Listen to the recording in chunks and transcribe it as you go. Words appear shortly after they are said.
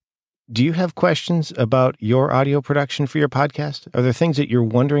Do you have questions about your audio production for your podcast? Are there things that you're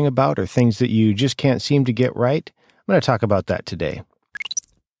wondering about or things that you just can't seem to get right? I'm going to talk about that today.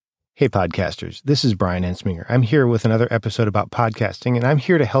 Hey, podcasters. This is Brian Ensminger. I'm here with another episode about podcasting, and I'm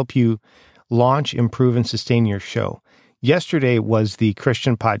here to help you launch, improve, and sustain your show. Yesterday was the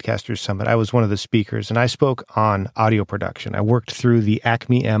Christian Podcasters Summit. I was one of the speakers, and I spoke on audio production. I worked through the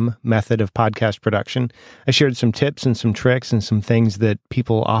Acme M method of podcast production. I shared some tips and some tricks and some things that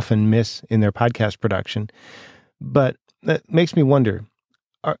people often miss in their podcast production. But that makes me wonder,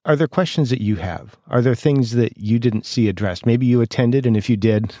 are there questions that you have? Are there things that you didn't see addressed? Maybe you attended, and if you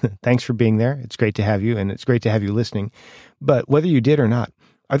did, thanks for being there. It's great to have you, and it's great to have you listening. But whether you did or not,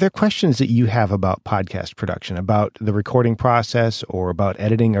 are there questions that you have about podcast production, about the recording process or about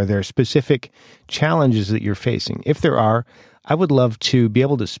editing? Are there specific challenges that you're facing? If there are, I would love to be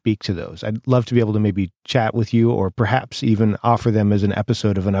able to speak to those. I'd love to be able to maybe chat with you or perhaps even offer them as an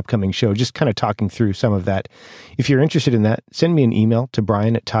episode of an upcoming show, just kind of talking through some of that. If you're interested in that, send me an email to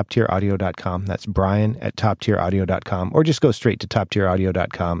brian@toptieraudio.com. That's brian@toptieraudio.com, or just go straight to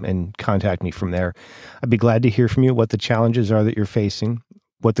toptieraudio.com and contact me from there. I'd be glad to hear from you what the challenges are that you're facing,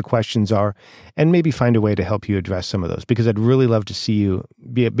 what the questions are, and maybe find a way to help you address some of those, because I'd really love to see you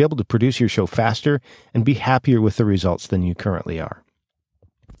be able to produce your show faster and be happier with the results than you currently are.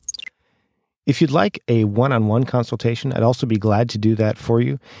 If you'd like a one-on-one consultation, I'd also be glad to do that for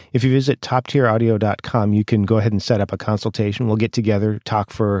you. If you visit toptieraudio.com, you can go ahead and set up a consultation. We'll get together,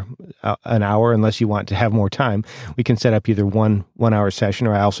 talk for an hour, unless you want to have more time. We can set up either one-hour session,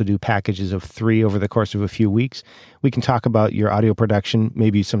 or I also do packages of 3 over the course of a few weeks. We can talk about your audio production,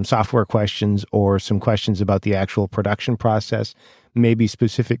 maybe some software questions or some questions about the actual production process, maybe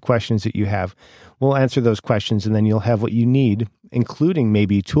specific questions that you have. We'll answer those questions, and then you'll have what you need, including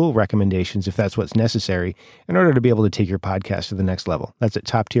maybe tool recommendations if that's what's necessary, in order to be able to take your podcast to the next level. That's at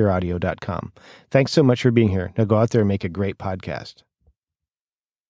toptieraudio.com. Thanks so much for being here. Now go out there and make a great podcast.